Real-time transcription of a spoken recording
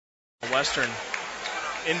Western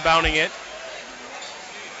inbounding it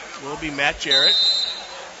will be Matt Jarrett.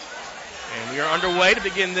 And we are underway to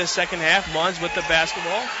begin this second half. Munns with the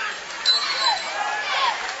basketball.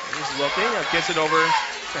 He's looking. Gets it over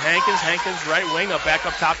to Hankins. Hankins right wing. Now back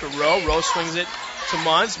up top to Rowe. Rowe swings it to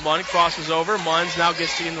Munns. Munn crosses over. Munns now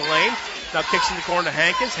gets in the lane. Now kicks in the corner to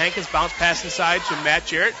Hankins. Hankins bounce pass inside to Matt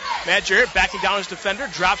Jarrett. Matt Jarrett backing down his defender.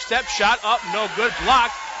 Drop step. Shot up. No good.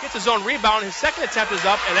 Block. Gets his own rebound. His second attempt is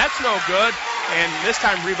up, and that's no good. And this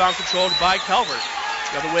time rebound controlled by Calvert.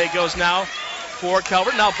 The other way it goes now for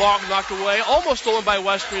Calvert. Now ball knocked away. Almost stolen by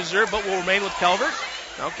Western Reserve, but will remain with Calvert.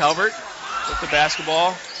 Now Calvert with the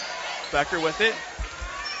basketball. Becker with it.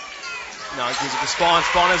 Now he gives it to Spawn.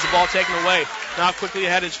 Spawn has the ball taken away. Now quickly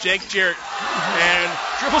ahead is Jake Jarrett. And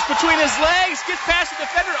dribbles between his legs. Gets past the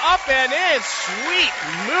defender. Up and in. Sweet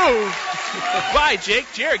move by Jake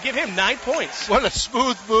Jarrett. Give him 9 points. What a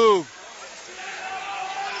smooth move.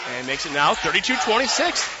 And makes it now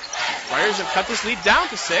 32-26. Friars have cut this lead down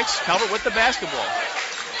to 6. Calvert with the basketball.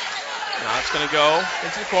 Now it's going to go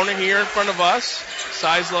into the corner here in front of us.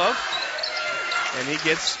 Sizlove. And he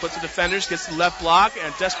splits the defenders, gets the left block,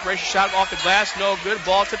 and a desperation shot off the glass. No good.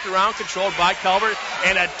 Ball tipped around, controlled by Calvert.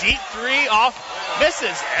 And a deep three off.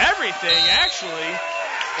 Misses everything, actually.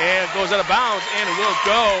 And goes out of bounds, and it will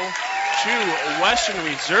go to Western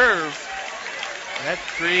Reserve. And that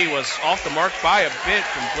three was off the mark by a bit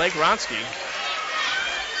from Blake Ronsky.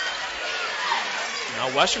 Now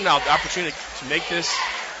Western now the opportunity to make this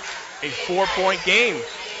a 4-point game.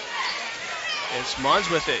 It's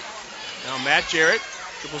Munns with it. Now Matt Jarrett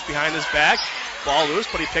dribbles behind his back. Ball loose,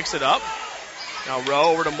 but he picks it up. Now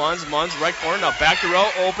Rowe over to Munns. Munns right corner. Now back to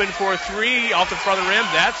Rowe. Open for three off the front of the rim.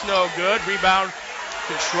 That's no good. Rebound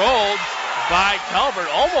controlled by Calvert.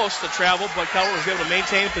 Almost a travel, but Calvert was able to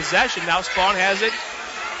maintain possession. Now Spawn has it.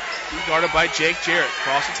 Guarded by Jake Jarrett.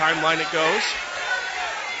 Across the timeline it goes.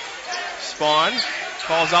 Spawn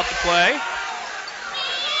calls out the play.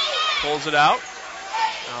 Pulls it out.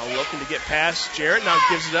 Now looking to get past Jarrett. Now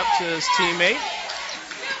gives it up to his teammate.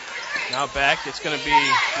 Now back. It's going to be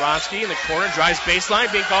Ronsky in the corner. Drives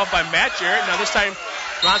baseline. Being called by Matt Jarrett. Now this time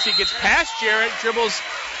Ronsky gets past Jarrett. Dribbles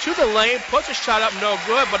to the lane. Puts a shot up. No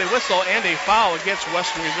good. But a whistle and a foul against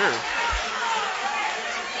Western Reserve.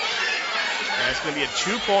 And it's going to be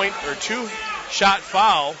a two-shot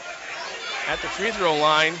foul at the free throw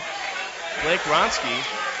line. Blake Ronsky.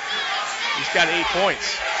 He's got 8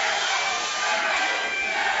 points.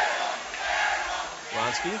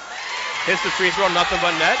 Ronsky hits the free throw, nothing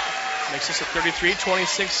but net. Makes this a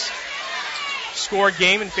 33-26 score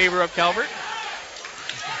game in favor of Calvert.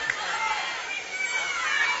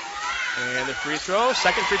 And the free throw,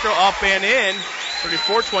 second free throw up and in.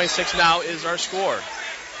 34-26 now is our score.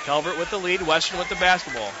 Calvert with the lead, Western with the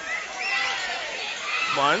basketball.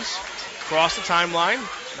 Munns across the timeline.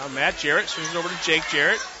 Now Matt Jarrett swings it over to Jake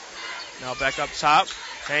Jarrett. Now back up top.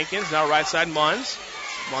 Hankins, now right side Munns.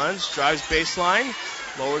 Munns drives baseline,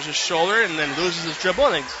 lowers his shoulder, and then loses his dribble,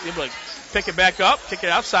 and then able to pick it back up, kick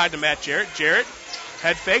it outside to Matt Jarrett. Jarrett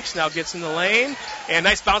head fakes, now gets in the lane, and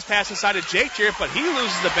nice bounce pass inside to Jake Jarrett, but he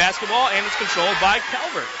loses the basketball, and it's controlled by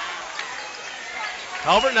Calvert.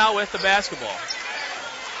 Calvert now with the basketball.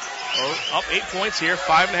 Up 8 points here,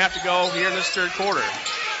 5.5 to go here in this third quarter.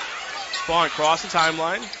 Spawn across the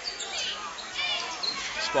timeline.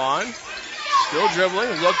 Spawn still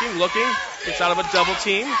dribbling, looking. Gets out of a double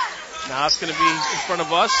team. Now it's going to be in front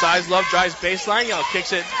of us. Sizlove drives baseline.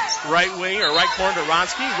 Kicks it right wing or right corner to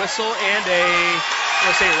Ronsky. Whistle and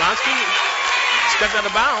Ronsky stepped out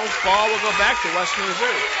of bounds. Ball will go back to Western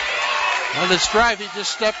Reserve. On this drive, he just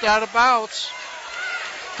stepped out of bounds.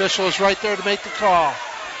 Official is right there to make the call.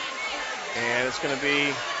 And it's going to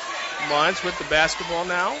be Munns with the basketball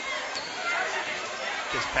now.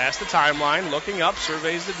 Gets past the timeline, looking up,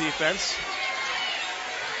 surveys the defense.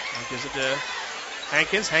 Gives it to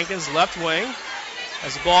Hankins. Hankins left wing.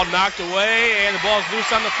 Has the ball knocked away, and the ball's loose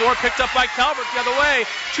on the floor. Picked up by Calvert the other way.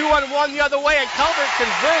 2-on-1 the other way, and Calvert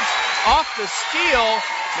converts off the steal.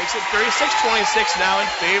 Makes it 36-26 now in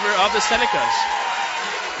favor of the Senecas.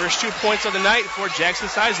 First 2 points of the night for Jackson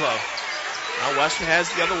Sizlove. Now Western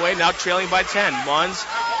has the other way, now trailing by 10. Munns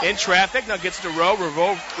in traffic, now gets it to Rowe.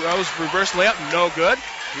 Rowe's reverse layup, no good.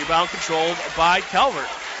 Rebound controlled by Calvert.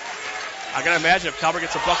 I got to imagine if Calvert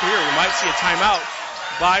gets a bucket here, we might see a timeout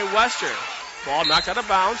by Western. Ball knocked out of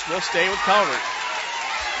bounds. We'll stay with Calvert.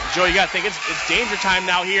 Joe, you got to think it's danger time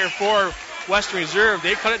now here for Western Reserve.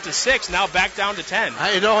 They cut it to 6, now back down to 10.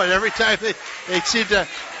 I know, and every time they seem to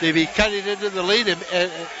be cutting into the lead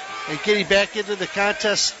and getting back into the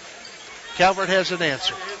contest, Calvert has an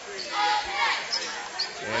answer.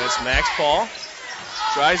 And it's Max Paul.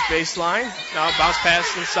 Drives baseline. Now bounce pass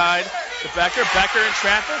inside to Becker. Becker in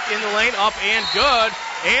traffic in the lane. Up and good.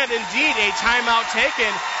 And indeed a timeout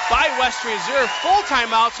taken by Western Reserve. Full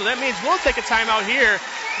timeout. So that means we'll take a timeout here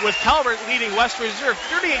with Calvert leading Western Reserve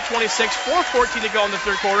 38-26. 4:14 to go in the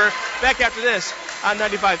third quarter. Back after this on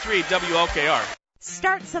 95.3 WLKR.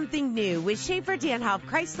 Start something new with Schaefer Danhoff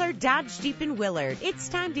Chrysler Dodge Jeep in Willard. It's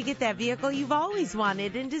time to get that vehicle you've always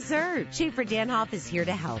wanted and deserved. Schaefer Danhoff is here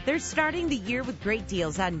to help. They're starting the year with great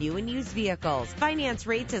deals on new and used vehicles. Finance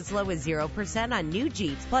rates as low as 0% on new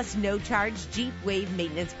Jeeps, plus no-charge Jeep Wave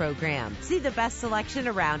maintenance program. See the best selection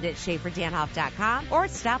around at SchaeferDanhoff.com or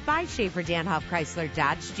stop by Schaefer Danhoff Chrysler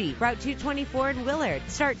Dodge Jeep, Route 224 in Willard.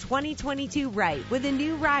 Start 2022 right with a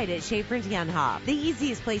new ride at Schaefer Danhoff. The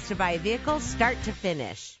easiest place to buy a vehicle, start to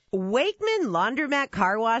finish. Wakeman Laundromat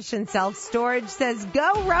Car Wash and Self-Storage says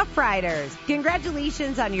go Rough Riders.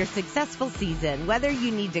 Congratulations on your successful season. Whether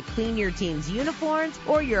you need to clean your team's uniforms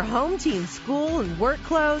or your home team's school and work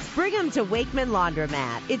clothes, bring them to Wakeman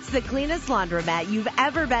Laundromat. It's the cleanest laundromat you've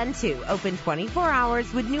ever been to. Open 24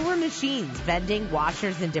 hours with newer machines, vending,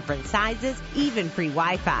 washers in different sizes, even free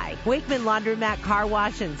Wi-Fi. Wakeman Laundromat Car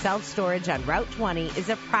Wash and Self-Storage on Route 20 is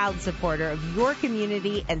a proud supporter of your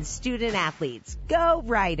community and student athletes. Go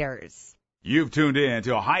Riders. You've tuned in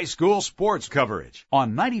to high school sports coverage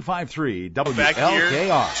on 95.3 WLKR. Back here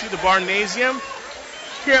to the Barnasium.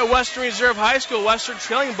 Here at Western Reserve High School, Western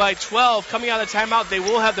trailing by 12. Coming out of the timeout, they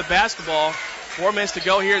will have the basketball. 4 minutes to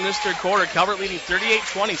go here in this third quarter. Calvert leading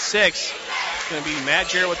 38-26. It's going to be Matt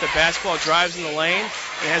Jarrett with the basketball, drives in the lane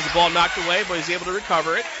and has the ball knocked away, but he's able to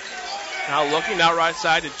recover it. Now looking now right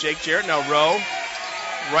side to Jake Jarrett. Now Rowe.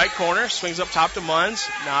 Right corner, swings up top to Munns.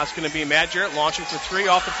 Now it's going to be Matt Jarrett launching for three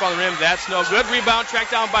off the front of the rim. That's no good. Rebound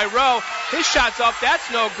tracked down by Rowe. His shot's up.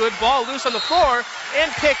 That's no good. Ball loose on the floor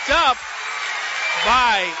and picked up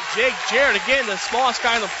by Jake Jarrett. Again, the smallest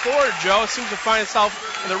guy on the floor, Joe, seems to find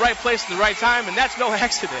himself in the right place at the right time, and that's no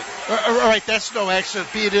accident. All right, that's no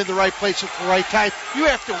accident, being in the right place at the right time. You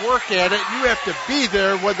have to work at it. You have to be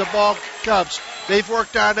there when the ball comes. They've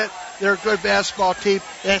worked on it. They're a good basketball team.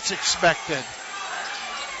 That's expected.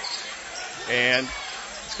 And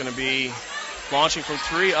it's going to be launching from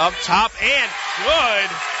three up top and good.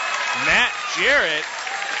 Matt Jarrett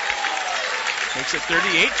makes it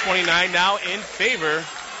 38-29 now in favor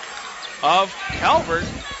of Calvert,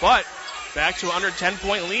 but back to under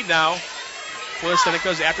 10-point lead now for the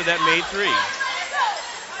Senecas after that made three.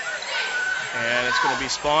 And it's going to be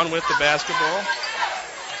Spawn with the basketball.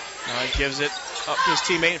 Now he gives it up to his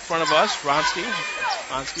teammate in front of us, Ronsky.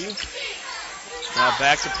 Now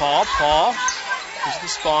back to Paul. Paul is the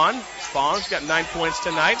Spawn. Spawn's got 9 points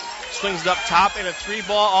tonight. Swings it up top and a three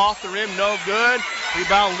ball off the rim. No good.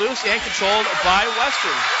 Rebound loose and controlled by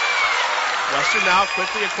Western. Western now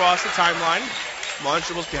quickly across the timeline. Munch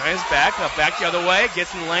dribbles behind his back. Now back the other way.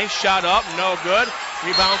 Gets in the lane. Shot up. No good.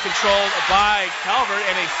 Rebound controlled by Calvert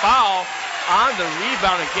and a foul on the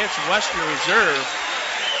rebound against Western Reserve.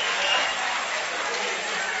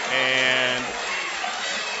 And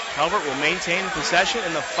Calvert will maintain possession,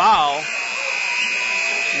 and the foul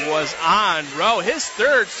was on Rowe. His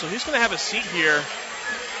third, so he's going to have a seat here.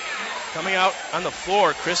 Coming out on the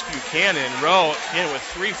floor, Chris Buchanan. Rowe, again, with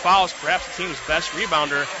 3 fouls, perhaps the team's best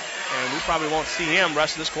rebounder, and we probably won't see him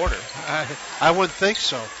rest of this quarter. I wouldn't think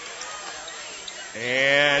so.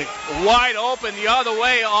 And wide open the other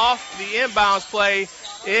way off the inbounds play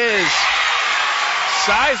is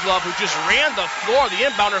Sizlove, who just ran the floor. The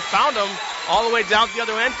inbounder found him all the way down to the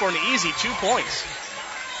other end for an easy 2 points.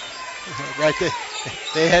 Right there.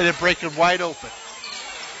 They had it breaking wide open.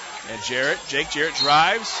 And Jake Jarrett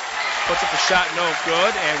drives, puts up a shot, no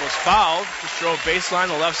good, and was fouled. Just drove baseline on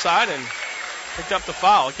the left side and picked up the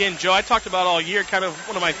foul. Again, Joe, I talked about all year, kind of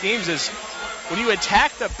one of my themes is when you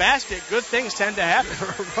attack the basket, good things tend to happen.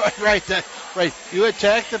 Right. You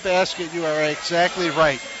attack the basket, you are exactly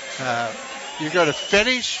right. You're going to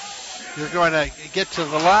finish. You're going to get to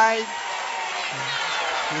the line.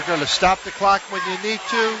 You're going to stop the clock when you need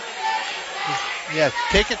to. Yeah,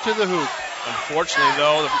 take it to the hoop. Unfortunately,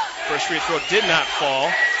 though, the first free throw did not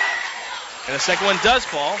fall. And the second one does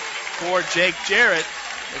fall for Jake Jarrett.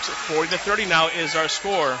 Makes it 40-30 now is our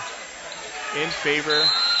score in favor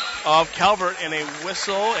of Calvert. And a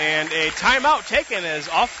whistle and a timeout taken as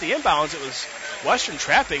off the inbounds. It was Western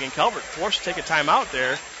trapping, and Calvert forced to take a timeout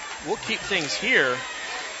there. We'll keep things here.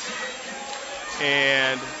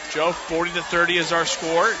 And Joe, 40-30 is our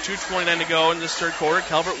score. 2:29 to go in this third quarter.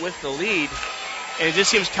 Calvert with the lead. And it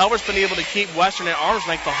just seems Calvert's been able to keep Western at arm's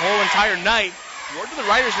length the whole entire night. What do the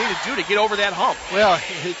Riders need to do to get over that hump? Well,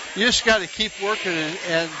 you just got to keep working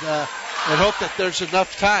and hope that there's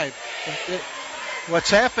enough time. what's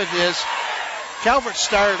happened is Calvert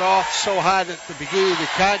started off so hot at the beginning of the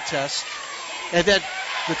contest, and then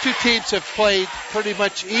the two teams have played pretty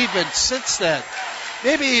much even since then.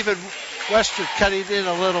 Maybe even Western cutting in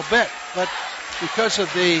a little bit, but because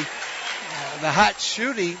of the hot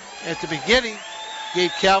shooting at the beginning,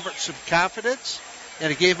 gave Calvert some confidence,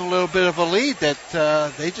 and it gave them a little bit of a lead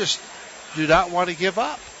that they just do not want to give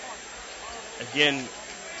up. Again,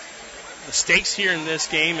 the stakes here in this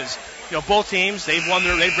game is, both teams, they've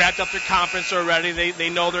wrapped up their conference already. They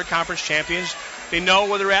know they're conference champions. They know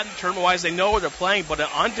where they're at tournament-wise. They know where they're playing, but an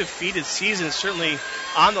undefeated season is certainly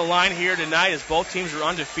on the line here tonight as both teams are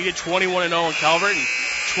undefeated, 21-0 in Calvert and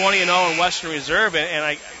 20-0 in Western Reserve.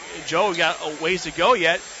 And Joe, we got a ways to go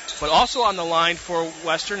yet, but also on the line for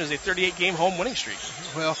Western is a 38-game home winning streak.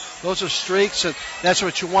 Well, those are streaks, and that's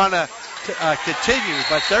what you want to continue.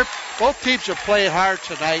 But both teams are playing hard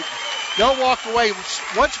tonight. They'll walk away.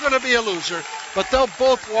 One's going to be a loser, but they'll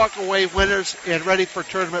both walk away winners and ready for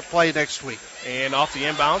tournament play next week. And off the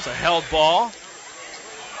inbounds, a held ball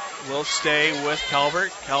will stay with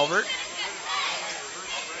Calvert. Calvert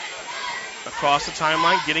across the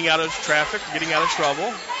timeline, getting out of traffic, getting out of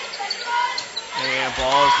trouble. And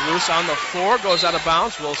ball is loose on the floor, goes out of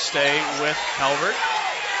bounds, will stay with Calvert.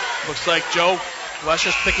 Looks like Joe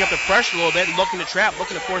Western's picking up the pressure a little bit and looking to trap,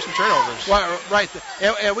 looking to force some turnovers. Right.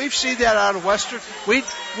 And we've seen that out of Western. We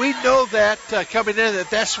know that coming in,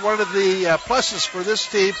 that's one of the pluses for this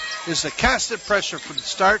team is the constant pressure from the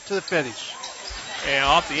start to the finish. And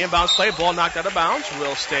off the inbounds play, ball knocked out of bounds,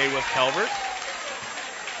 will stay with Calvert.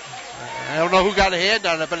 I don't know who got a hand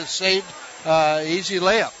on it, but it saved easy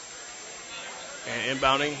layup. And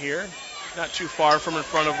inbounding here, not too far from in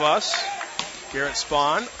front of us. Garrett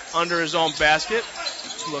Spahn under his own basket.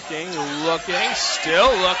 Looking, still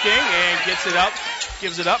looking, and gets it up.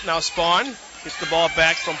 Gives it up. Now Spahn gets the ball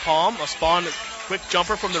back from Palm. A Spahn quick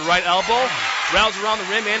jumper from the right elbow. Rails around the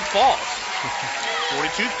rim and falls.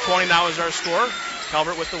 42-20 now is our score.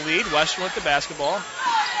 Calvert with the lead. Western with the basketball.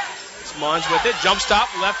 It's Munns with it. Jump stop,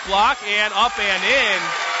 left block, and up and in.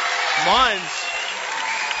 Munns,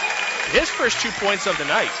 his first 2 points of the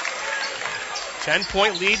night.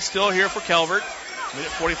 10-point lead still here for Calvert.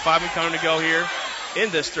 Minute 45 and counting to go here in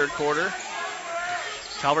this third quarter.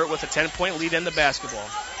 Calvert with a 10-point lead in the basketball.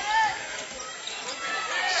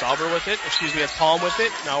 Sauber with it. That's Palm with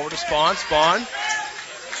it. Now over to Spahn. Spahn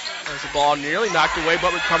has the ball nearly knocked away,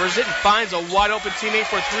 but recovers it and finds a wide open teammate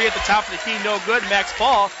for three at the top of the key. No good. Max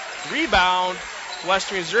Paul. Rebound.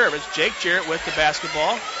 Western Reserve. It's Jake Jarrett with the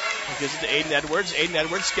basketball. He gives it to Aiden Edwards. Aiden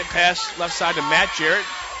Edwards skip pass left side to Matt Jarrett.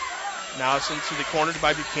 Now it's into the corner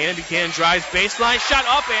by Buchanan. Buchanan drives baseline, shot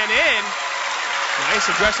up and in. Nice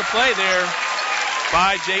aggressive play there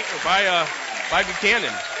by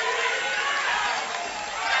Buchanan.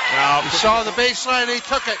 Now he saw the baseline, he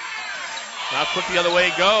took it. Now quick the other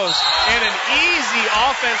way it goes, and an easy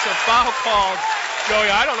offensive foul called.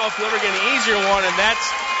 Joey, I don't know if you'll ever get an easier one, and that's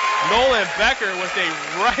Nolan Becker with a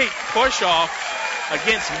right push off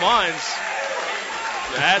against Munns.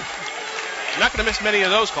 You're not going to miss many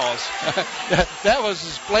of those calls. That was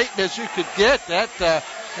as blatant as you could get. That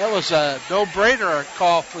was a no-brainer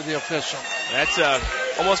call for the official. That's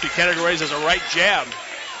almost be categorized as a right jab.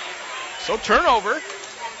 So turnover.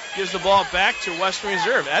 Gives the ball back to Western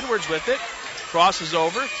Reserve. Edwards with it. Crosses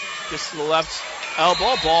over. Gets to the left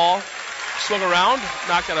elbow. Ball swung around.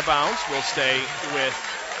 Knocked out of bounds. Will stay with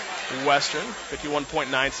Western.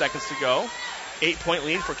 51.9 seconds to go. 8-point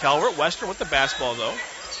lead for Calvert. Western with the basketball, though.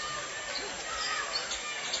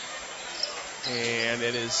 And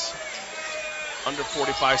it is under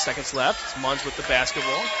 45 seconds left. It's Munns with the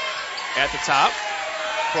basketball at the top.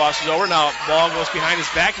 Crosses over. Now ball goes behind his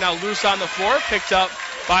back. Now loose on the floor. Picked up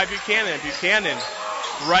by Buchanan. Buchanan,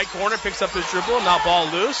 right corner, picks up his dribble. Now ball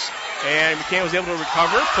loose. And Buchanan was able to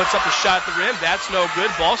recover. Puts up a shot at the rim. That's no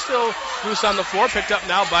good. Ball still loose on the floor. Picked up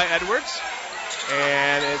now by Edwards.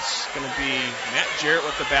 And it's going to be Matt Jarrett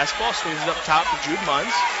with the basketball. Swings it up top to Jude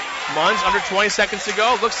Munns. Munns under 20 seconds to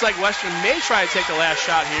go. Looks like Western may try to take the last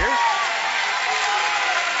shot here.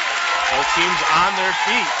 Both teams on their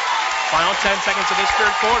feet. Final 10 seconds of this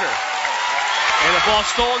third quarter. And the ball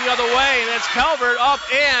stolen the other way, and it's Calvert up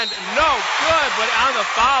and no good, but on the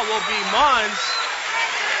foul will be Munns.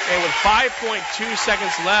 And with 5.2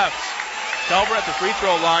 seconds left, Calvert at the free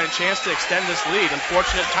throw line, chance to extend this lead.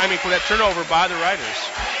 Unfortunate timing for that turnover by the Riders.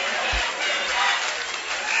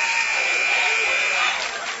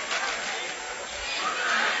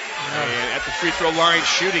 And at the free throw line,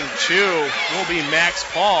 shooting two, will be Max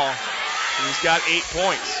Paul. He's got 8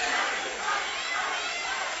 points.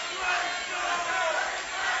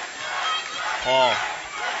 Paul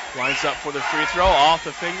Lines up for the free throw, off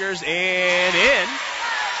the fingers and in.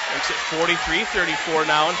 Makes it 43-34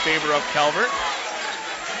 now in favor of Calvert.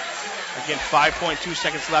 Again, 5.2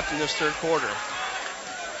 seconds left in this third quarter.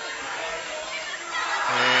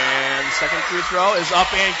 And the second free throw is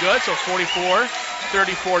up and good, so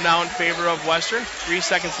 44-34 now in favor of Western. 3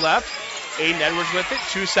 seconds left. Aiden Edwards with it.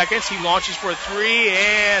 2 seconds. He launches for a three,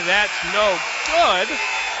 and that's no good.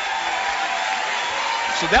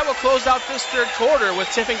 So that will close out this third quarter with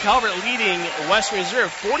Tiffin Calvert leading Western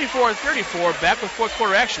Reserve 44-34. Back with fourth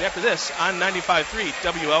quarter action after this on 95.3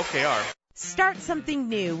 WLKR. Start something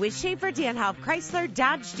new with Schaefer Danhoff Chrysler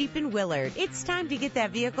Dodge Jeep in Willard. It's time to get that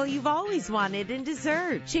vehicle you've always wanted and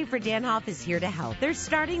deserved. Schaefer Danhoff is here to help. They're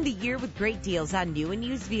starting the year with great deals on new and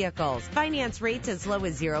used vehicles. Finance rates as low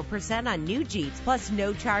as 0% on new Jeeps, plus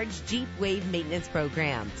no charge Jeep Wave maintenance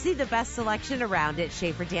program. See the best selection around at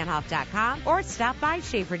SchaeferDanhoff.com or stop by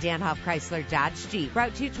Schaefer Danhoff Chrysler Dodge Jeep,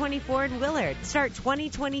 Route 224 in Willard. Start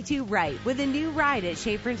 2022 right with a new ride at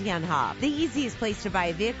Schaefer Danhoff. The easiest place to buy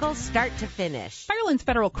a vehicle, start to finish. Firelands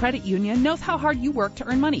Federal Credit Union knows how hard you work to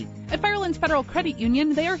earn money. At Firelands Federal Credit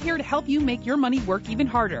Union, they are here to help you make your money work even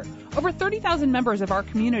harder. Over 30,000 members of our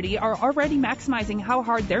community are already maximizing how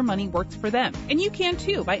hard their money works for them. And you can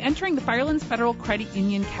too by entering the Firelands Federal Credit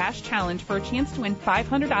Union Cash Challenge for a chance to win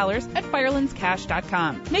 $500 at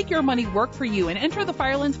firelandscash.com. Make your money work for you and enter the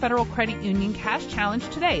Firelands Federal Credit Union Cash Challenge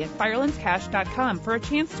today at firelandscash.com for a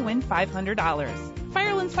chance to win $500.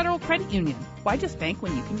 Firelands Federal Credit Union. Why just bank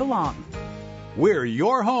when you can belong? We're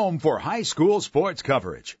your home for high school sports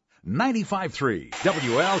coverage. 95.3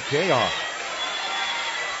 WLKR.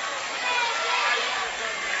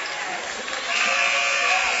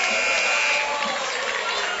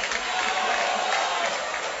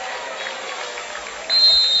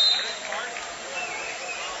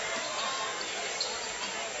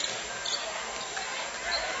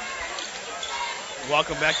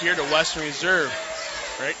 Welcome back here to Western Reserve.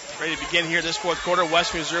 Right, ready to begin here this fourth quarter.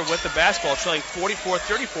 Western Reserve with the basketball, trailing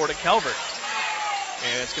 44-34 to Calvert.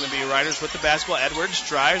 And it's going to be Riders with the basketball. Edwards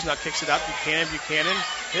drives, now kicks it up. Buchanan.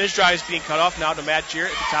 His drive is being cut off now to Matt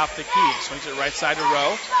Jarrett at the top of the key. Swings it right side to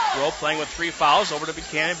Rowe. Rowe playing with 3 fouls over to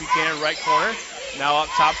Buchanan. Buchanan right corner. Now up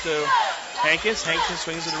top to Hankins. Hankins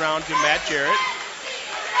swings it around to Matt Jarrett.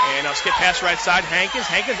 And now skip pass right side.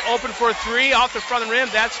 Hankins open for a 3 off the front of the rim.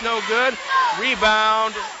 That's no good.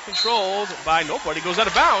 Rebound controlled by nobody. Goes out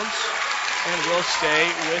of bounds and will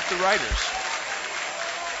stay with the Riders.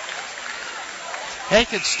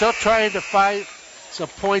 Hankins still trying to find some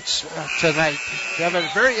points tonight. Kevin,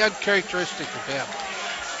 very uncharacteristic of him.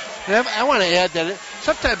 And I want to add that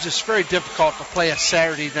sometimes it's very difficult to play a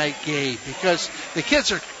Saturday night game because the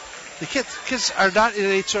kids are not in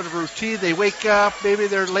any sort of routine. They wake up, maybe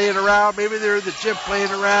they're laying around, maybe they're in the gym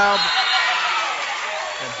playing around.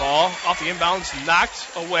 And ball off the inbounds, knocked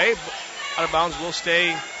away. Out of bounds will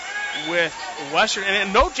stay with Western.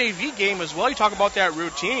 And no JV game as well. You talk about that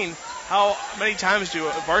routine. How many times do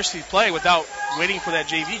varsity play without waiting for that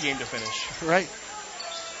JV game to finish? Right.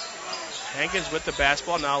 Hankins with the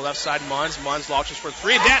basketball. Now left side, Munns. Munns launches for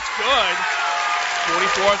 3. That's good.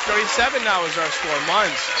 44-37 now is our score.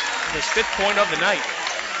 Munns, his 5th point of the night.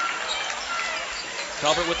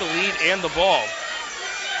 Calvert with the lead and the ball.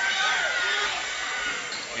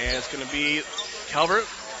 And it's going to be Calvert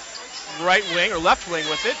right wing or left wing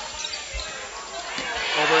with it.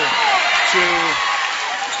 Over to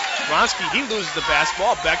Ronsky. He loses the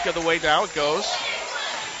basketball. Back the other way down it goes.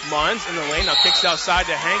 Munns in the lane. Now kicks outside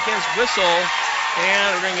to Hankins. Whistle.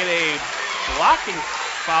 And we're going to get a blocking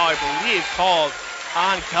foul, I believe, called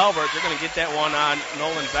on Calvert. They're going to get that one on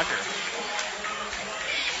Nolan Becker.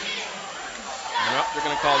 Yep, they're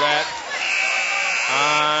going to call that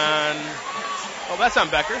on... Oh, that's on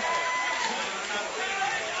Becker.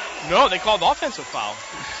 No, they called offensive foul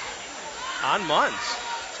on Munns.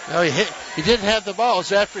 No, he didn't have the ball. It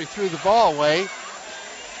was after he threw the ball away.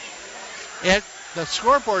 And the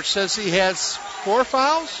scoreboard says he has 4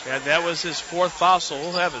 fouls? Yeah, that was his 4th foul, so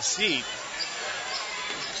we'll have a seat.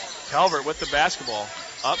 Calvert with the basketball.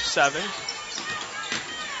 Up 7.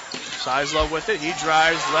 Sizlow with it. He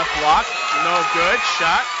drives left block. No good.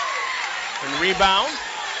 Shot. And rebound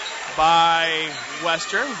by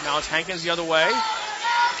Western. Now it's Hankins the other way.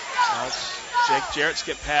 Now it's Jake Jarrett.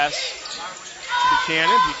 Skip pass to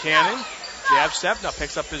Buchanan. Buchanan. Jab step. Now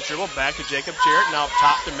picks up his dribble. Back to Jacob Jarrett. Now up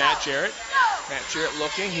top to Matt Jarrett. Matt Jarrett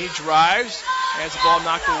looking. He drives. Has the ball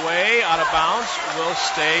knocked away. Out of bounds. Will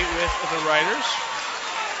stay with the Riders.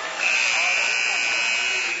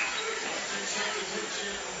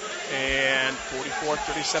 And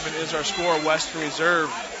 44-37 is our score. Western Reserve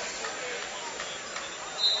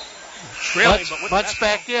trailing, but with Muntz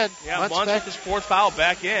back in. Yeah, Muntz with his 4th foul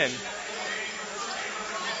back in.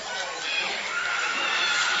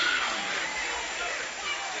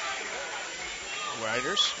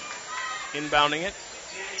 Riders inbounding it.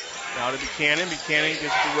 Now to Buchanan. Buchanan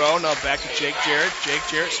gets the row. Now back to Jake Jarrett. Jake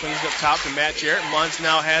Jarrett swings it up top to Matt Jarrett. Muntz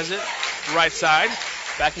now has it. Right side.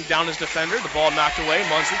 Backing down his defender. The ball knocked away.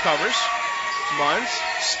 Muntz recovers. Muntz.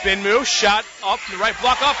 Spin move. Shot up the right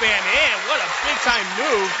block. Up and in. What a big time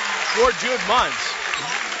move for Jude Muntz.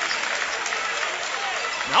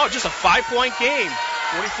 Now it's just a 5-point game.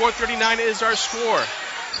 44-39 is our score.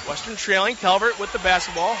 Western trailing. Calvert with the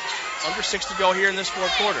basketball. Under 6 to go here in this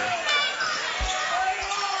 4th quarter.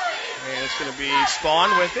 And it's going to be Spawn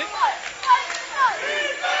with it.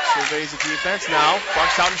 Surveys the defense now.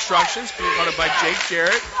 Bucks out instructions. Being guarded by Jake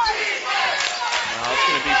Jarrett. Now it's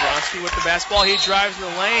going to be Bronski with the basketball. He drives in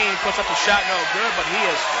the lane. Puts up the shot. No good, but he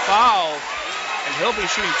is fouled. And he'll be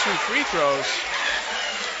shooting 2 free throws.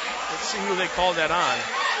 Let's see who they called that on.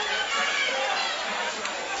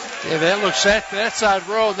 Yeah, that's on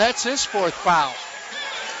Rowe. That's his 4th foul.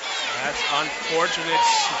 That's unfortunate,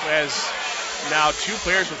 as now 2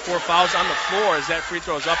 players with 4 fouls on the floor as that free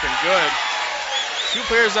throw is up and good. 2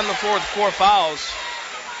 players on the floor with 4 fouls.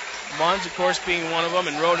 Muntz, of course, being one of them,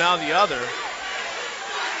 and Rowe now the other.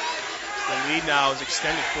 The lead now is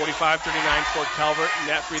extended 45-39 for Calvert, and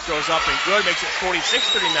that free throw is up and good. Makes it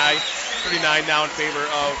 46-39 now in favor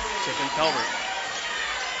of Tiffin Calvert.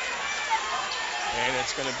 And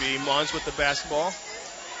it's going to be Muntz with the basketball.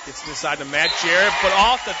 Gets inside to Matt Jarrett, but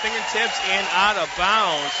off the fingertips and out of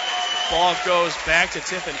bounds. Ball goes back to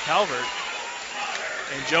Tiffin Calvert.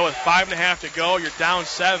 And Joe, with 5.5 to go, you're down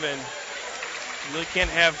 7. You really can't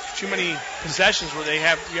have too many possessions where you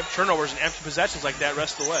have turnovers and empty possessions like that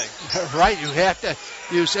rest of the way. Right, you have to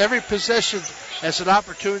use every possession as an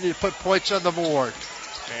opportunity to put points on the board.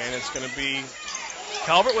 And it's going to be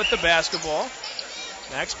Calvert with the basketball.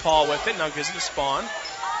 Max Paul with it. Now gives it to Spawn.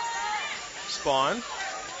 Spawn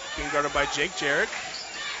being guarded by Jake Jarrett.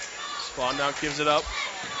 Spawn now gives it up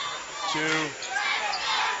to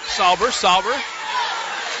Sauber. Sauber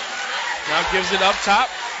now gives it up top.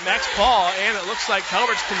 Max Paul, and it looks like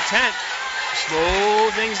Calvert's content to slow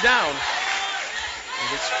things down.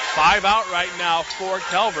 And it's 5 out right now for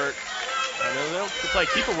Calvert. And they'll play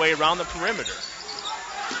keep away around the perimeter.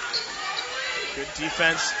 Good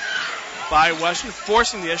defense by Western,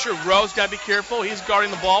 forcing the issue. Rowe's got to be careful. He's guarding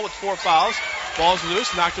the ball with 4 fouls. Ball's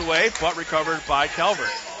loose, knocked away, but recovered by Calvert.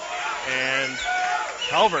 And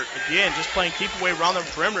Calvert, again, just playing keep away around the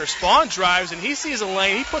perimeter. Spawn drives, and he sees a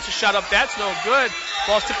lane. He puts a shot up. That's no good.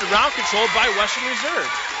 Ball's tipped around, controlled by Western Reserve.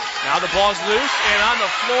 Now the ball's loose, and on the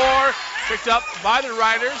floor, picked up by the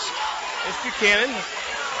Riders. It's Buchanan.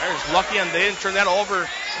 Riders lucky and they didn't turn that over in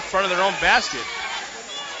front of their own basket.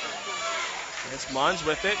 It's Muntz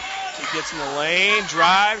with it. He gets in the lane,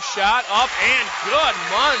 drive, shot, up, and good.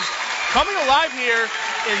 Muntz coming alive here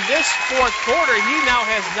in this 4th quarter. He now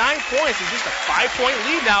has 9 points and just a 5-point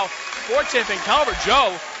lead now for Tiffin Calvert.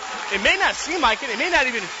 Joe, it may not seem like it, it may not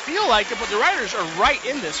even feel like it, but the Riders are right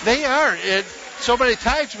in this. They are. And so many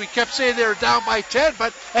times we kept saying they were down by 10,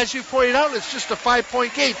 but as you pointed out, it's just a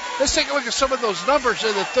 5-point game. Let's take a look at some of those numbers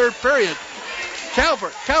in the 3rd period.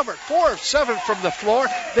 Calvert, 4 of 7 from the floor.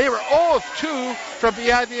 They were 0 of 2 from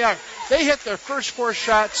beyond the arc. They hit their first 4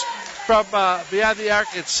 shots from beyond the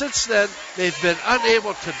arc, and since then they've been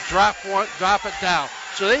unable to drop it down.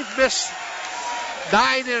 So they've missed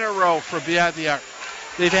 9 in a row from beyond the arc.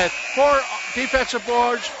 They've had 4 defensive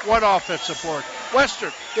boards, 1 offensive board.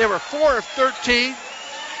 Western, they were 4 of 13.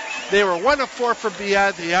 They were 1 of 4 from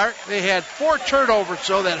beyond the arc. They had 4 turnovers,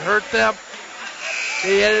 so that hurt them.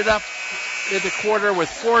 They ended up in the quarter with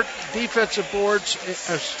 4 offensive boards and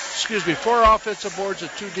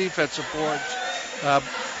 2 defensive boards.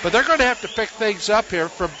 But they're going to have to pick things up here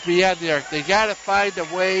from beyond the arc. They got to find a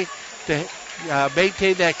way to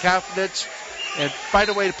maintain that confidence and find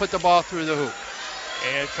a way to put the ball through the hoop.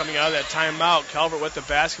 And coming out of that timeout, Calvert with the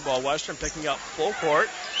basketball. Western picking up full court,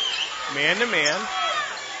 man-to-man.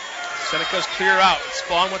 Seneca's clear out.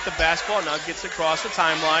 Spawn with the basketball. Now gets across the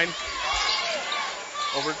timeline.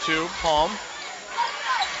 Over to Palm.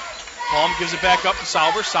 Palm gives it back up to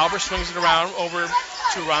Sauber. Sauber swings it around over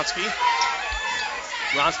to Ronsky.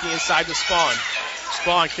 Ronsky inside to Spawn.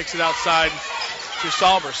 Spawn kicks it outside to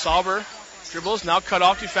Sauber. Sauber dribbles, now cut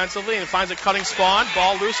off defensively and finds a cutting Spawn.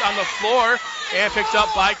 Ball loose on the floor and picked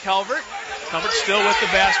up by Calvert. Calvert still with the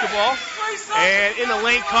basketball. And in the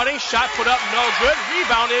lane cutting, shot put up, no good.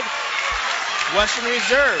 Rebounded. Western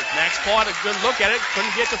Reserve. Max Paul had a good look at it,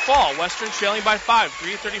 couldn't get to fall. Western trailing by 5.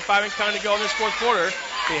 3:35 and counting to go in this 4th quarter.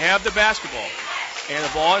 They have the basketball. And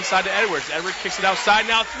the ball inside to Edwards. Edwards kicks it outside.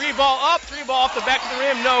 Now 3-ball up. 3-ball off the back of the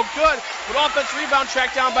rim. No good. But offensive rebound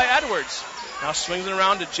tracked down by Edwards. Now swings it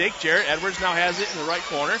around to Jake Jarrett. Edwards now has it in the right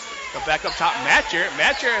corner. But back up top, Matt Jarrett.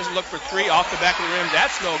 Matt Jarrett has a look for 3 off the back of the rim.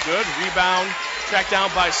 That's no good. Rebound tracked down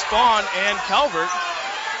by Spawn and Calvert.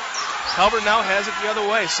 Calvert now has it the other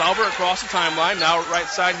way. Sauber across the timeline. Now right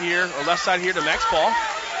side here, or left side here to Max Paul.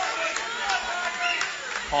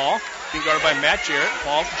 Paul being guarded by Matt Jarrett.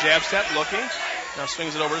 Paul jab step looking. Now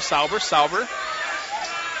swings it over to Sauber. Sauber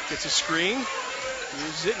gets a screen.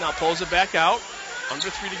 Uses it. Now pulls it back out. Under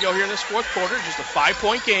 3 to go here in this fourth quarter. Just a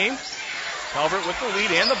 5-point game. Calvert with the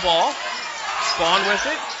lead and the ball. Spawn with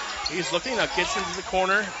it. He's looking. Now gets into the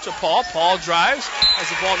corner to Paul. Paul drives. Has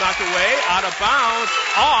the ball knocked away. Out of bounds.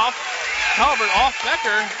 Off. Calvert off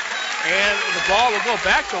Becker. And the ball will go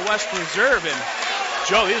back to Western Reserve. And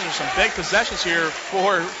Joe, these are some big possessions here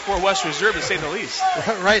for West Reserve, to say the least.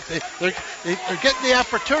 Right. They're getting the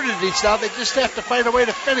opportunities now. They just have to find a way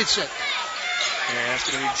to finish it. And it's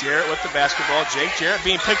going to be Jarrett with the basketball. Jake Jarrett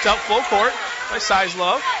being picked up full court by Size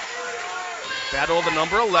Love. Battle of the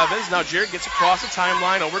number 11s. Now Jarrett gets across the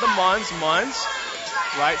timeline over to Munns. Munns,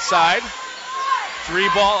 right side.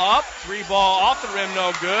 3-ball up. 3-ball off the rim,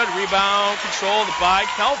 no good. Rebound controlled by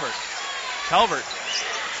Calvert. Calvert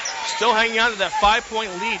still hanging on to that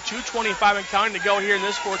 5-point lead. 2:25 and counting to go here in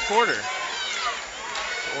this fourth quarter.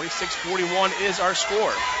 46-41 is our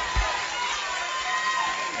score.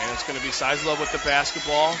 And it's going to be Size Love with the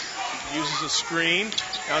basketball. Uses a screen.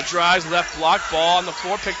 Now drives left block. Ball on the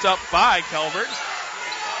floor picked up by Calvert.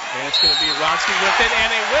 And it's going to be Roxy with it.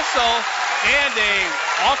 And a whistle and a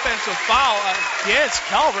offensive foul against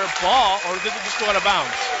Calvert. Ball, or did it just go out of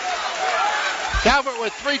bounds? Calvert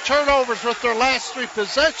with 3 turnovers with their last 3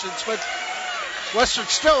 possessions, but Western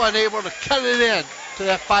still unable to cut it in to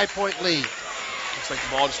that 5-point lead. Looks like the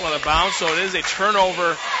ball just went out of bounds, so it is a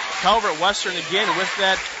turnover. Calvert Western again with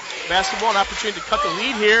that basketball, an opportunity to cut the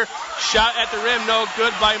lead here. Shot at the rim, no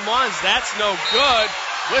good by Munns. That's no good.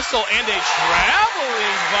 Whistle and a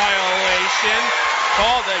traveling violation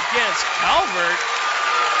called against Calvert.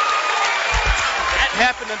 That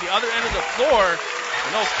happened at the other end of the floor.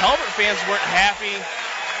 And those Calvert fans weren't happy.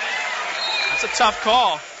 That's a tough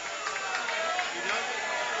call.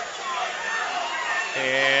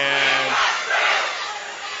 And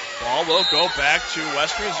ball will go back to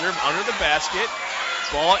Western Reserve under the basket.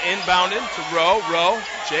 Ball inbounded to Rowe.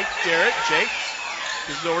 Jake Jarrett. Jake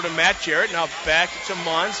gives it over to Matt Jarrett. Now back to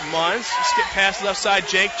Munns. Munns skip past left side.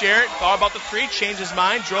 Jake Jarrett thought about the 3. Changed his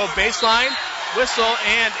mind. Drove baseline. Whistle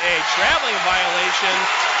and a traveling violation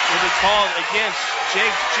will be called against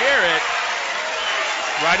Jake Jarrett.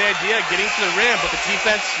 Right idea, getting to the rim, but the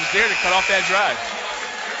defense is there to cut off that drive.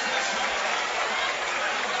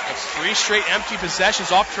 That's 3 straight empty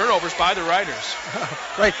possessions off turnovers by the Riders.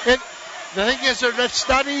 Right. The thing is, they're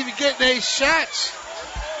not even getting any shots.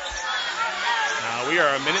 We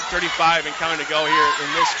are a minute 35 and counting to go here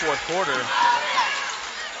in this fourth quarter.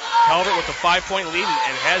 Calvert with a 5-point lead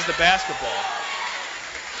and has the basketball.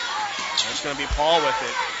 It's going to be Paul with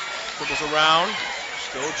it. Dribbles around,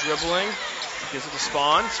 still dribbling. Gives it to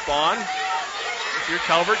Spawn. Spawn, if you're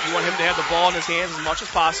Calvert, you want him to have the ball in his hands as much as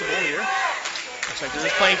possible here. Looks like they're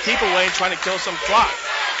just playing keep away and trying to kill some clock.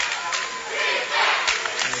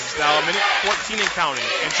 It's now a minute 14 and counting.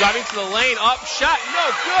 And driving to the lane, up, shot, no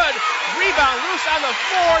good. Rebound loose on the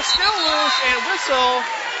floor, still loose, and whistle.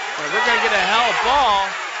 And we're going to get a hell ball.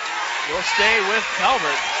 We'll stay with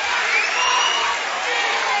Calvert.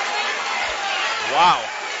 Wow.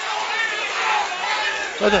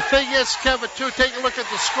 But the thing is, Kevin, too, take a look at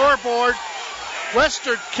the scoreboard.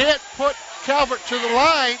 Western can't put Calvert to the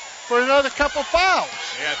line for another couple fouls.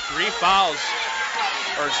 Yeah, 5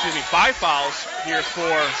 fouls here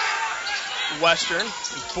for Western.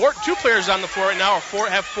 2 players on the floor right now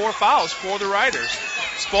have 4 fouls for the Riders.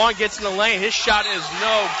 Spawn gets in the lane. His shot is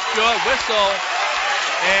no good. Whistle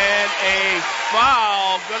and a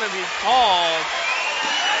foul going to be called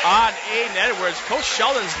on Aiden Edwards. Coach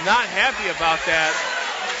Sheldon's not happy about that.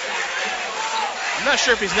 I'm not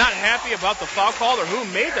sure if he's not happy about the foul call or who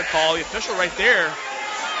made the call. The official right there,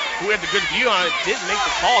 who had the good view on it, didn't make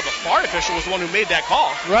the call. The far official was the one who made that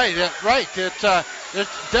call. Right. It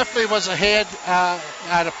definitely was a hand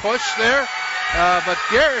on a push there. But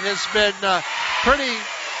Garrett has been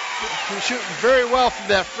shooting very well from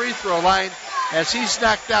that free throw line as he's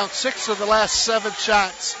knocked down 6 of the last 7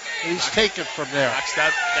 shots that he's taken from there.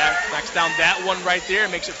 Knocks down that one right there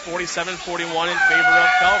and makes it 47-41 in favor of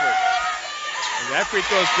Calvert. And that free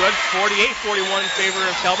throw is good. 48-41 in favor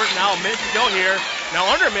of Calvert. Now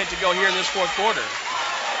under a minute to go here in this fourth quarter.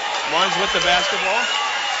 Munns with the basketball.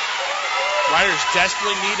 Riders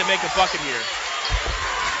desperately need to make a bucket here.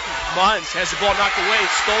 Munns has the ball knocked away,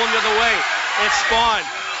 stolen the other way. It's Spawn.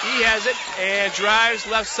 He has it and drives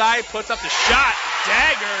left side, puts up the shot.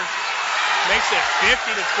 Dagger makes it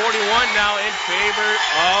 50-41 now in favor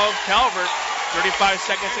of Calvert. 35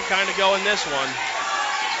 seconds and kind of go in this one.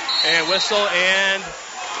 And whistle and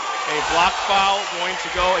a block foul going to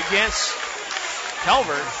go against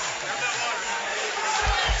Calvert.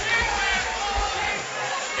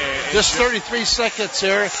 And just 33 seconds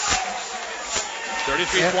here.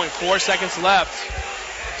 33.4 seconds left.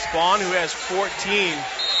 Spawn, who has 14,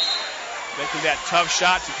 making that tough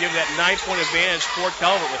shot to give that 9-point advantage for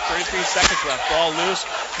Calvert with 33 seconds left. Ball loose.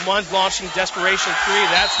 Munns launching desperation three.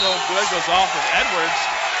 That's no good. Goes off of Edwards.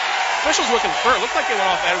 Officials will confer. Looked like they went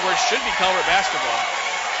off Edwards. Should be Calvert basketball.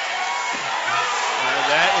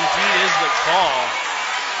 That indeed is the call.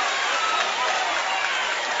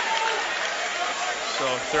 So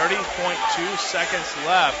 30.2 seconds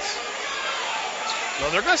left. No,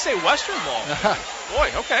 they're going to say Western ball. Boy,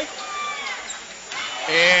 okay.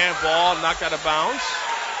 And ball knocked out of bounds.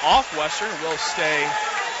 Off Western will stay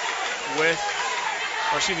with,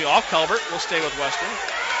 or excuse me, off Calvert will stay with Western.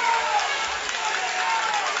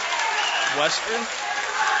 Western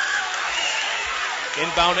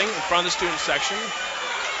inbounding in front of the student section.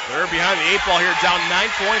 They're behind the 8 ball here, down 9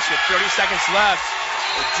 points with 30 seconds left.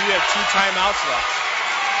 They do have 2 timeouts left.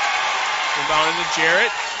 Inbounding to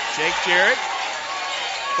Jarrett. Jake Jarrett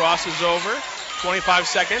crosses over. 25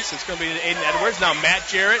 seconds. It's going to be Aiden Edwards. Now Matt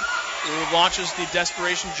Jarrett, who launches the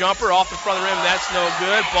desperation jumper off the front of the rim. That's no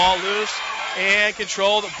good. Ball loose and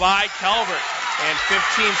controlled by Calvert. And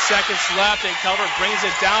 15 seconds left, and Calvert brings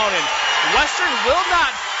it down. And Western will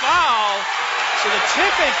not foul. So the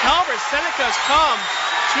Tiffin Calvert Senecas come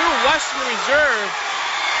to Western Reserve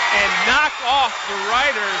and knock off the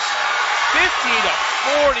Riders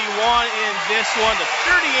 50-41 in this one. The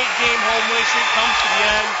 38-game home winning streak comes to the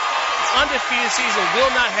end. The undefeated season will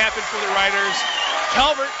not happen for the Riders.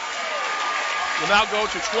 Calvert will now go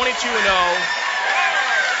to 22-0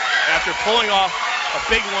 after pulling off a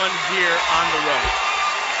big one here on the road.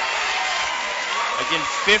 Again,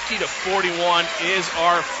 50-41 is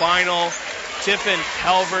our final. Tiffin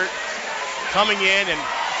Calvert coming in and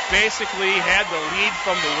basically had the lead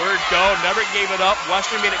from the word go. Never gave it up.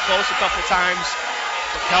 Western made it close a couple times,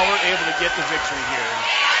 but Calvert able to get the victory here.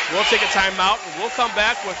 We'll take a timeout and we'll come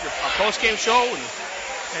back with our post-game show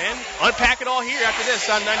and unpack it all here after this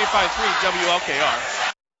on 95.3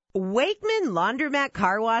 WLKR. Wakeman Laundromat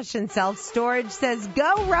Car Wash and Self-Storage says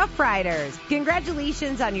go Rough Riders.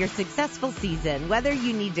 Congratulations on your successful season. Whether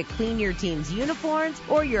you need to clean your team's uniforms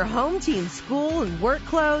or your home team's school and work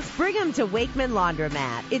clothes, bring them to Wakeman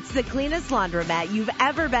Laundromat. It's the cleanest laundromat you've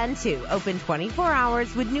ever been to. Open 24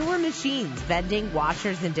 hours with newer machines, vending,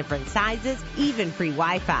 washers in different sizes, even free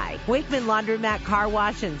Wi-Fi. Wakeman Laundromat Car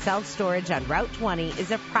Wash and Self-Storage on Route 20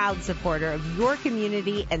 is a proud supporter of your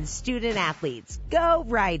community and student athletes. Go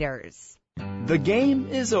Riders. The game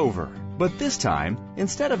is over, but this time,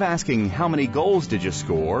 instead of asking how many goals did you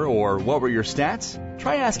score or what were your stats,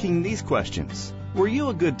 try asking these questions. Were you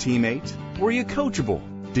a good teammate? Were you coachable?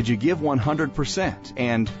 Did you give 100%?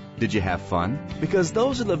 And did you have fun? Because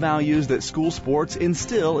those are the values that school sports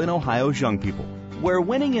instill in Ohio's young people, where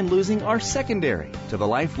winning and losing are secondary to the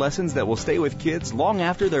life lessons that will stay with kids long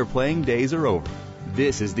after their playing days are over.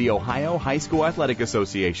 This is the Ohio High School Athletic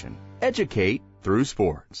Association. Educate through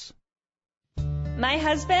sports. My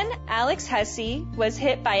husband, Alex Hussey, was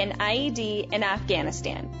hit by an IED in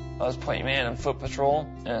Afghanistan. I was point man on foot patrol,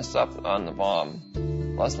 and I stepped on the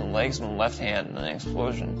bomb. Lost my legs and my left hand in an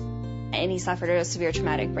explosion. And he suffered a severe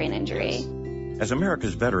traumatic brain injury. As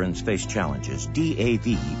America's veterans face challenges, DAV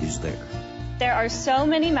is there. There are so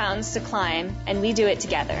many mountains to climb, and we do it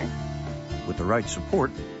together. With the right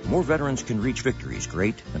support, more veterans can reach victories,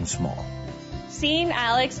 great and small. Seeing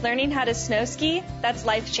Alex learning how to snow ski, that's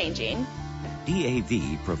life-changing.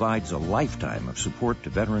 DAV provides a lifetime of support to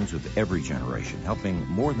veterans of every generation, helping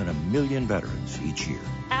more than 1 million veterans each year.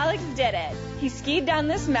 Alex did it. He skied down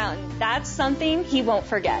this mountain. That's something he won't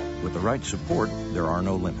forget. With the right support, there are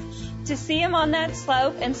no limits. To see him on that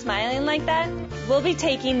slope and smiling like that, we'll be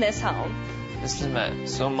taking this home. This has meant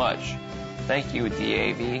so much. Thank you,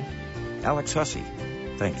 DAV. Alex Hussey,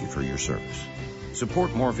 thank you for your service.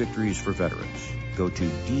 Support more victories for veterans. Go to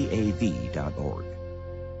DAV.org.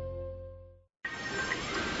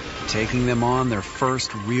 Taking them on their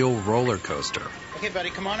first real roller coaster. Okay, buddy,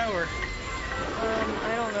 come on over.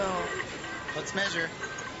 I don't know. Let's measure.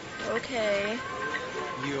 Okay.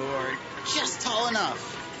 You're just tall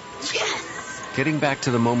enough. Yes! Getting back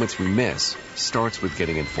to the moments we miss starts with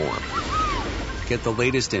getting informed. Get the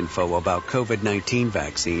latest info about COVID-19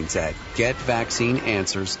 vaccines at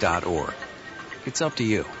getvaccineanswers.org. It's up to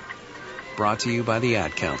you. Brought to you by the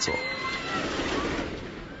Ad Council.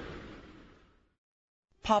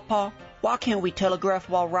 Papa, why can't we telegraph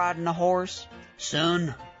while riding a horse?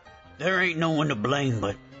 Son, there ain't no one to blame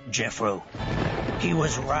but Jeffro. He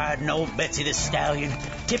was riding old Betsy the Stallion,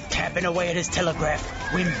 tip-tapping away at his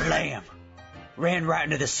telegraph, when blam! Ran right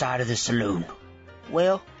into the side of the saloon.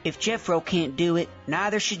 Well, if Jeffro can't do it,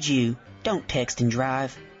 neither should you. Don't text and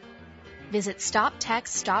drive. Visit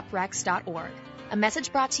StopTextStopWrecks.org. A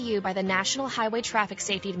message brought to you by the National Highway Traffic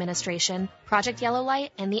Safety Administration, Project Yellow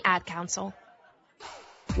Light, and the Ad Council.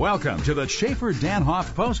 Welcome to the Schaefer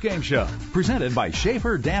Danhoff postgame show, presented by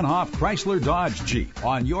Schaefer Danhoff Chrysler Dodge Jeep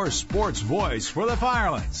on your sports voice for the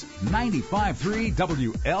Firelands, 95.3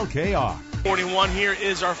 WLKR. 41 here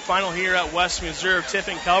is our final here at Western Reserve.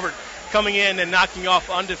 Tiffin Calvert coming in and knocking off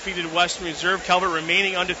undefeated Western Reserve. Calvert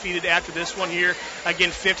remaining undefeated after this one here.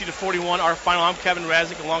 Again, 50-41, our final. I'm Kevin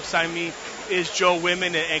Raznick. Alongside me is Joe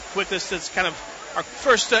Whitman. And quick, this is kind of our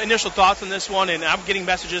first initial thoughts on this one, and I'm getting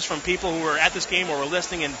messages from people who were at this game or were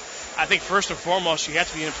listening, and I think first and foremost you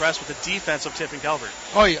have to be impressed with the defense of Tiffin Calvert.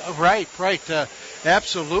 Oh, yeah, right.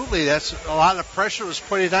 Absolutely. That's a lot of pressure was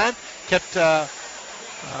put on, kept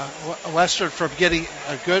Western from getting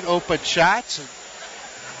a good open shots. And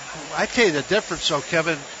I tell you the difference, though,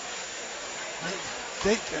 Kevin.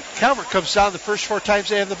 Calvert comes down the first 4 times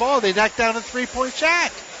they have the ball, they knock down a 3-point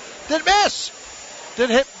shot. Didn't miss.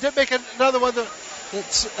 Didn't make another one the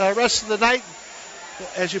rest of the night.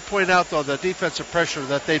 As you point out, though, the defensive pressure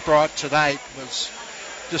that they brought tonight was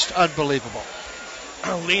just unbelievable.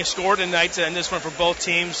 Leading scorer tonight in this one for both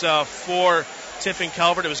teams for Tiffin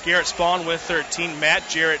Calvert. It was Garrett Spawn with 13. Matt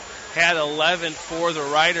Jarrett had 11 for the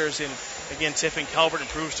Riders. And again, Tiffin Calvert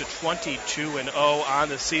improves to 22-0 on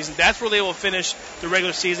the season. That's where they will finish the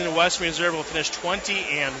regular season. And Western Reserve will finish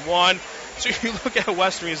 20-1. So if you look at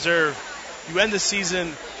Western Reserve, you end the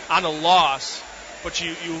season on a loss, but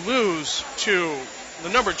you lose to the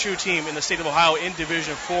number 2 team in the state of Ohio in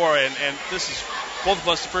Division 4, and this is both of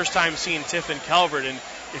us the first time seeing Tiffin Calvert. And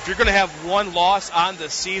if you're going to have one loss on the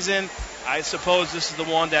season, I suppose this is the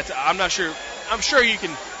one that I'm sure you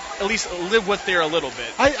can at least live with there a little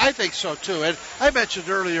bit. I think so too. And I mentioned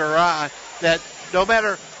earlier on that no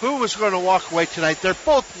matter who was going to walk away tonight, they're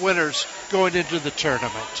both winners going into the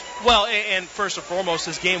tournament. Well, and first and foremost,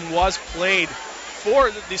 this game was played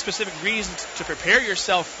for the specific reason to prepare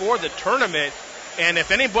yourself for the tournament. And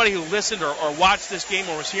if anybody who listened or watched this game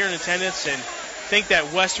or was here in attendance and think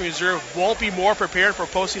that Western Reserve won't be more prepared for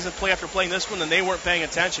postseason play after playing this one, then they weren't paying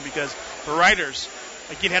attention, because the Riders,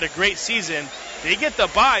 again, had a great season. They get the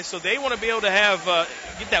bye, so they want to be able to have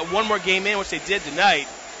get that one more game in, which they did tonight.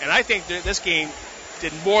 And I think this game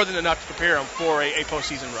did more than enough to prepare them for a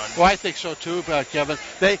postseason run. Well, I think so too, Kevin.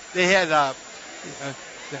 They had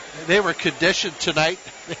they were conditioned tonight.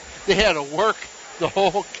 They had to work the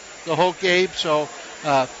whole game. So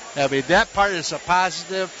I mean, that part is a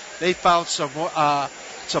positive. They found some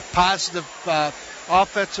positive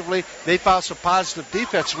offensively. They found some positive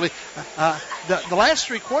defensively. The last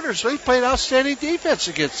 3 quarters, they played outstanding defense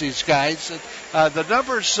against these guys. The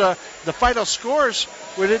numbers, the final scores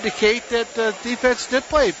would indicate that defense did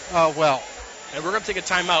play well. And we're going to take a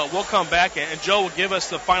timeout. We'll come back, and Joe will give us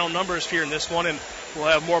the final numbers here in this one, and we'll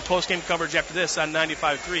have more post-game coverage after this on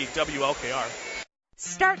 95.3 WLKR.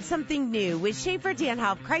 Start something new with Schaefer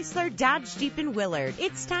Danhoff Chrysler Dodge Jeep in Willard.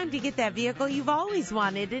 It's time to get that vehicle you've always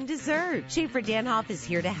wanted and deserved. Schaefer Danhoff is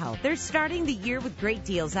here to help. They're starting the year with great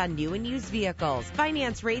deals on new and used vehicles.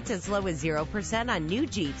 Finance rates as low as 0% on new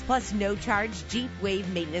Jeeps, plus no-charge Jeep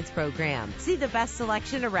Wave maintenance program. See the best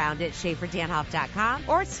selection around at SchaeferDanhoff.com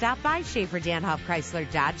or stop by Schaefer Danhoff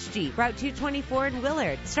Chrysler Dodge Jeep, Route 224 in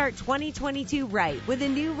Willard. Start 2022 right with a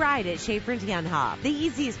new ride at Schaefer Danhoff. The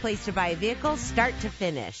easiest place to buy a vehicle, start to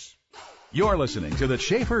finish. You're listening to the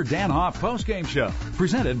Schaefer Danhoff postgame show,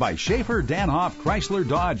 presented by Schaefer Danhoff Chrysler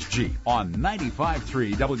Dodge Jeep on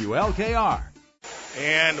 95.3 WLKR.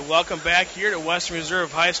 And welcome back here to Western Reserve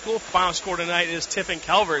High School. Final score tonight is Tiffin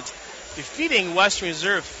Calvert defeating Western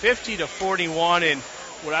Reserve 50-41 in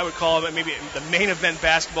what I would call maybe the main event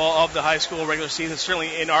basketball of the high school regular season,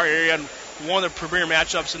 certainly in our area, and one of the premier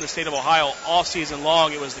matchups in the state of Ohio all season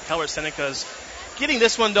long. It was the Calvert Senecas getting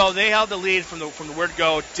this one, though. They held the lead from the word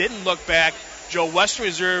go, didn't look back. Joe, Western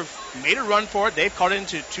Reserve made a run for it. They've caught it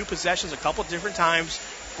into 2 possessions a couple different times.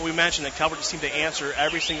 But we mentioned that Calvert just seemed to answer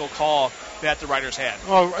every single call that the Riders had.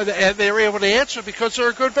 Oh, and they were able to answer because they're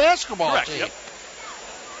a good basketball Correct, team. Yep.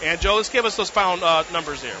 And, Joe, let's give us those final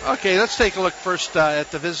numbers there. Okay, let's take a look first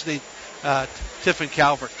at the visiting Tiffin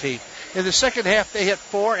Calvert team. In the second half, they hit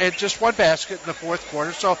 4 and just 1 basket in the fourth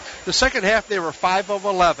quarter. So the second half, they were 5 of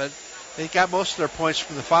 11. They got most of their points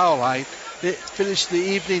from the foul line. They finished the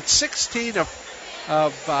evening 16 of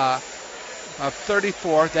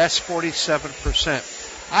 34. That's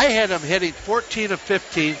 47%. I had them hitting 14 of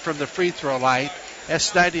 15 from the free throw line.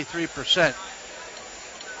 That's 93%.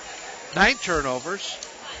 9 turnovers,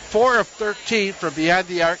 4 of 13 from beyond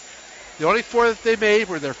the arc. The only 4 that they made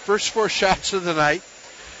were their first 4 shots of the night.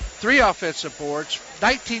 3 offensive boards,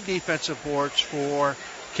 19 defensive boards for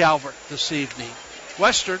Calvert this evening.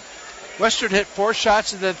 Western hit 4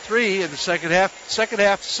 shots and then 3 in the second half. Second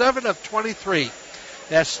half, 7 of 23.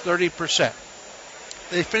 That's 30%.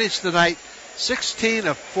 They finished the night 16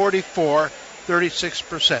 of 44,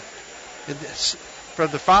 36%.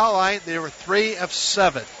 From the foul line, they were 3 of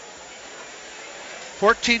 7.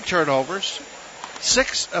 14 turnovers,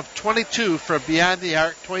 6 of 22 from beyond the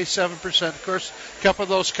arc, 27%. Of course, a couple of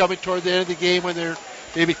those coming toward the end of the game when they're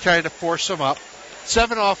maybe trying to force them up.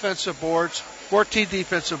 7 offensive boards, 14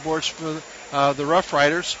 defensive boards for the Rough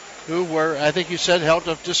Riders, who were, I think you said, held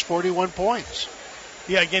up just 41 points.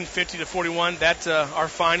 Yeah, again, 50-41. That's our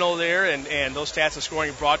final there, and those stats and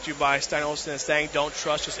scoring brought to you by Stein Olsen and Stang. Don't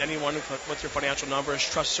trust just anyone with your financial numbers.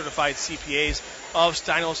 Trust certified CPAs of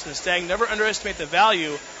Stein Olsen and Stang. Never underestimate the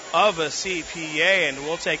value of a CPA, and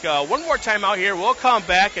we'll take one more time out here. We'll come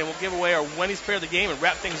back, and we'll give away our Wendy's player of the game and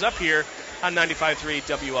wrap things up here on 95.3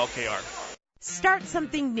 WLKR. Start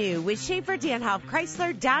something new with Schaefer Danhoff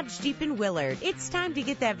Chrysler Dodge Jeep in Willard. It's time to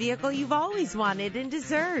get that vehicle you've always wanted and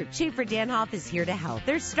deserved. Schaefer Danhoff is here to help.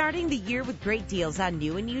 They're starting the year with great deals on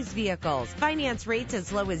new and used vehicles. Finance rates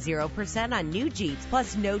as low as 0% on new Jeeps,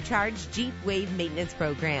 plus no-charge Jeep Wave maintenance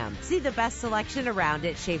program. See the best selection around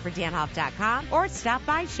at SchaeferDanhoff.com or stop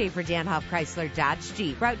by Schaefer Danhoff Chrysler Dodge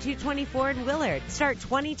Jeep, Route 224 in Willard. Start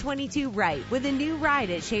 2022 right with a new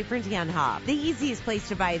ride at Schaefer Danhoff. The easiest place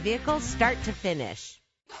to buy a vehicle, start to finish.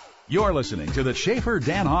 You're listening to the Schaefer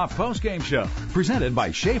Danhoff postgame show, presented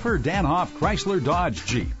by Schaefer Danhoff Chrysler Dodge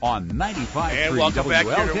Jeep on 95.3 And welcome back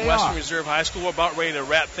here to WLKR. Western Reserve High School. We're about ready to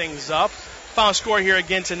wrap things up. Final score here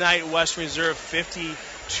again tonight, Western Reserve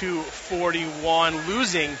 50-41,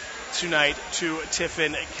 losing tonight to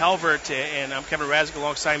Tiffin Calvert. And I'm Kevin Razik.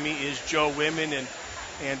 Alongside me is Joe Whitman.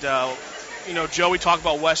 And Joe, we talk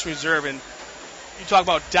about Western Reserve, and you talk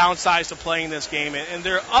about downsides to playing this game. And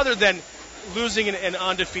they're other than losing an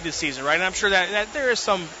undefeated season, right? And I'm sure that there is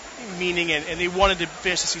some meaning, and they wanted to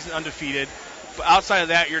finish the season undefeated. But outside of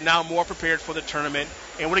that, you're now more prepared for the tournament.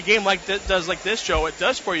 And what a game like this does, Joe, it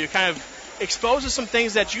does for you, kind of exposes some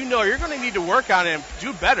things that you know you're going to need to work on and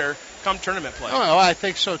do better come tournament play. Oh, I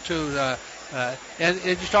think so too. And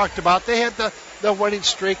you talked about they had the winning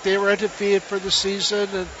streak. They were undefeated for the season,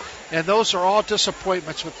 and those are all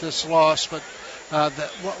disappointments with this loss. But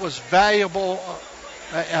what was valuable.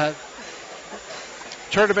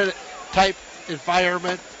 Tournament-type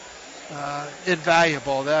environment,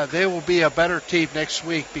 invaluable. They will be a better team next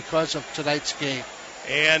week because of tonight's game.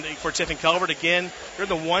 And for Tiffin Calvert, again, they're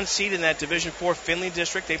the 1 seed in that Division IV Findlay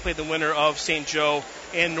District. They play the winner of St. Joe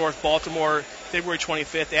and North Baltimore February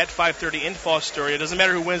 25th at 5:30 in Fostoria. It doesn't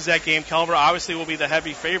matter who wins that game. Calvert obviously will be the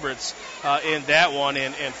heavy favorites in that one.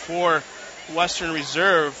 And for Western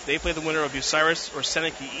Reserve, they play the winner of Bucyrus or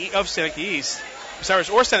Seneca East.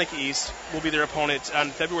 Bucyrus or Seneca East will be their opponent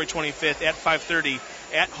on February 25th at 5:30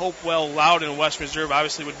 at Hopewell Loudon. West Reserve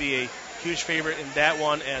obviously would be a huge favorite in that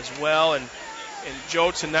one as well. And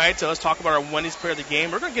Joe, tonight, let's talk about our Wendy's player of the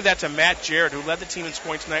game. We're going to give that to Matt Jarrett, who led the team in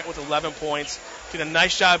scoring tonight with 11 points. Did a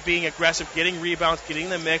nice job being aggressive, getting rebounds, getting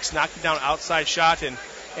the mix, knocking down outside shot, and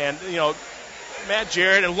Matt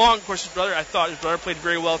Jarrett, and along, of course, his brother. I thought his brother played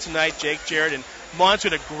very well tonight, Jake Jarrett, and Mons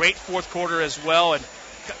had a great fourth quarter as well, and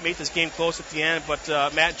made this game close at the end. But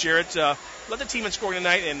Matt Jarrett led the team in scoring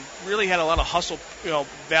tonight and really had a lot of hustle,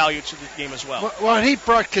 value to the game as well. Well, he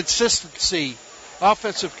brought consistency,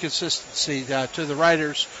 offensive consistency to the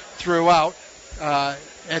Riders throughout.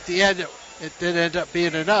 At the end, it didn't end up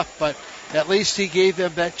being enough, but at least he gave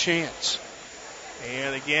them that chance.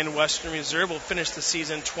 And again, Western Reserve will finish the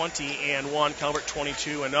season 20-1, Calvert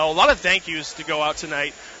 22-0. A lot of thank yous to go out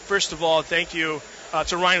tonight. First of all, thank you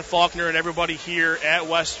to Ryan Faulkner and everybody here at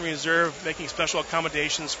Western Reserve making special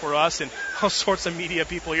accommodations for us and all sorts of media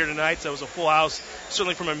people here tonight. So it was a full house,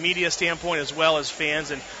 certainly from a media standpoint as well as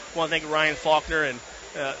fans. And I want to thank Ryan Faulkner and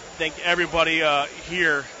thank everybody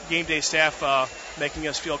here, game day staff, making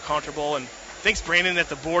us feel comfortable. And thanks, Brandon, at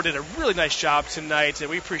the board did a really nice job tonight, and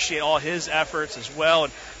we appreciate all his efforts as well.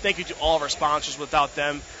 And thank you to all of our sponsors. Without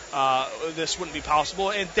them, this wouldn't be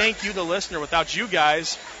possible. And thank you, the listener. Without you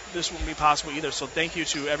guys, this wouldn't be possible either. So thank you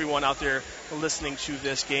to everyone out there listening to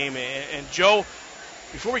this game. And Joe,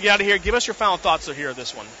 before we get out of here, give us your final thoughts here of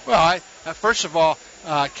this one. Well, first of all,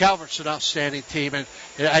 Calvert's an outstanding team, and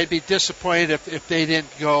I'd be disappointed if they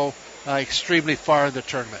didn't go extremely far in the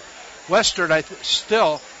tournament. Western,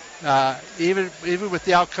 even with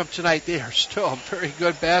the outcome tonight, they are still a very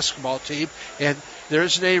good basketball team, and there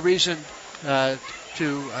isn't any reason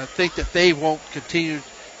to think that they won't continue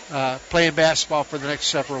playing basketball for the next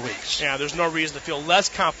several weeks. Yeah, there's no reason to feel less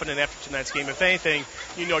confident after tonight's game. If anything,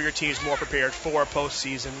 you know your team's more prepared for a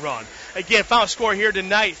postseason run. Again, final score here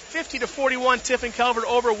tonight, 50-41, Tiffin Calvert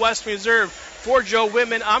over West Reserve. For Joe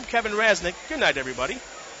Whitman, I'm Kevin Rasnick. Good night, everybody.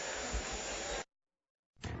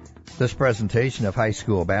 This presentation of high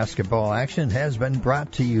school basketball action has been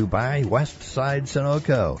brought to you by Westside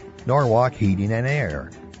Sunoco, Norwalk Heating and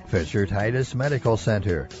Air, Fisher Titus Medical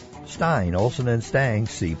Center, Stein, Olson & Stang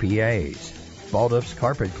CPAs, Balduf's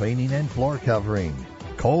Carpet Cleaning and Floor Covering,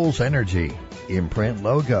 Kohl's Energy, Imprint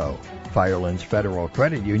Logo, Firelands Federal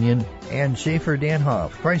Credit Union, and Schaefer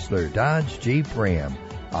Danhoff Chrysler Dodge Jeep Ram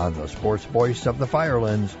on the Sports Voice of the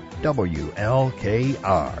Firelands,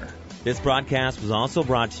 WLKR. This broadcast was also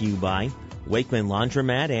brought to you by Wakeman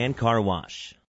Laundromat and Car Wash.